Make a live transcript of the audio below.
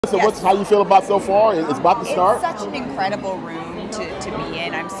So Yes. what's how you feel about so far? It's about to start. It's such an incredible room to be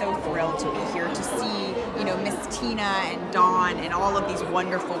in. I'm so thrilled to be here to see, Miss Tina and Dawn and all of these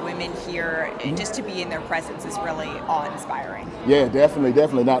wonderful women here. And just to be in their presence is really awe-inspiring. Yeah, definitely.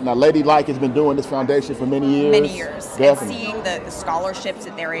 Now, LadyLike has been doing this foundation for many years. Many years. Definitely. And seeing the scholarships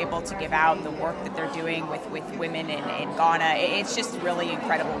that they're able to give out, the work that they're doing with women in Ghana, it's just really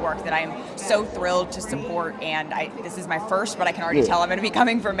incredible work that I'm so thrilled to support. And this is my first, but I can already tell I'm going to be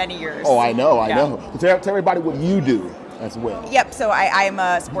coming for many years. Oh, I know. Tell everybody what you do as well. Yep, so I'm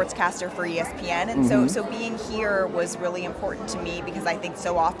a sportscaster for ESPN, and so being here was really important to me because I think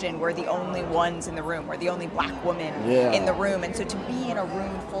so often we're the only ones in the room, we're the only black woman in the room, and so to be in a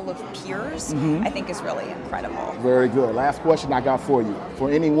room full of peers, I think is really incredible. Very good. Last question I got for you. For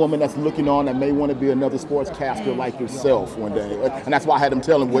any woman that's looking on that may want to be another sportscaster like yourself one day, and that's why I had them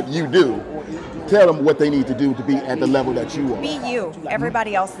tell them what you do, tell them what they need to do to be at the level that you are. Be you.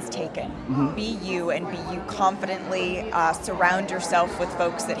 Everybody else is taken. Be you and be you confidently. Surround yourself with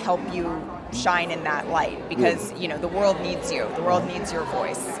folks that help you shine in that light because, the world needs you. The world needs your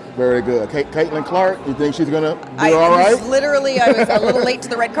voice. Very good. Caitlin Clark, you think she's going to do all right? I was a little late to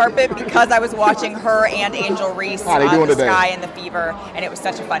the red carpet because I was watching her and Angel Reese on the Sky and the Fever, and it was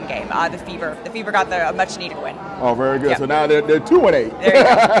such a fun game. The Fever got a much-needed win. Oh, very good. Yep. So now they're 2-8. There you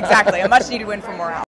go. Exactly. A much-needed win for morale.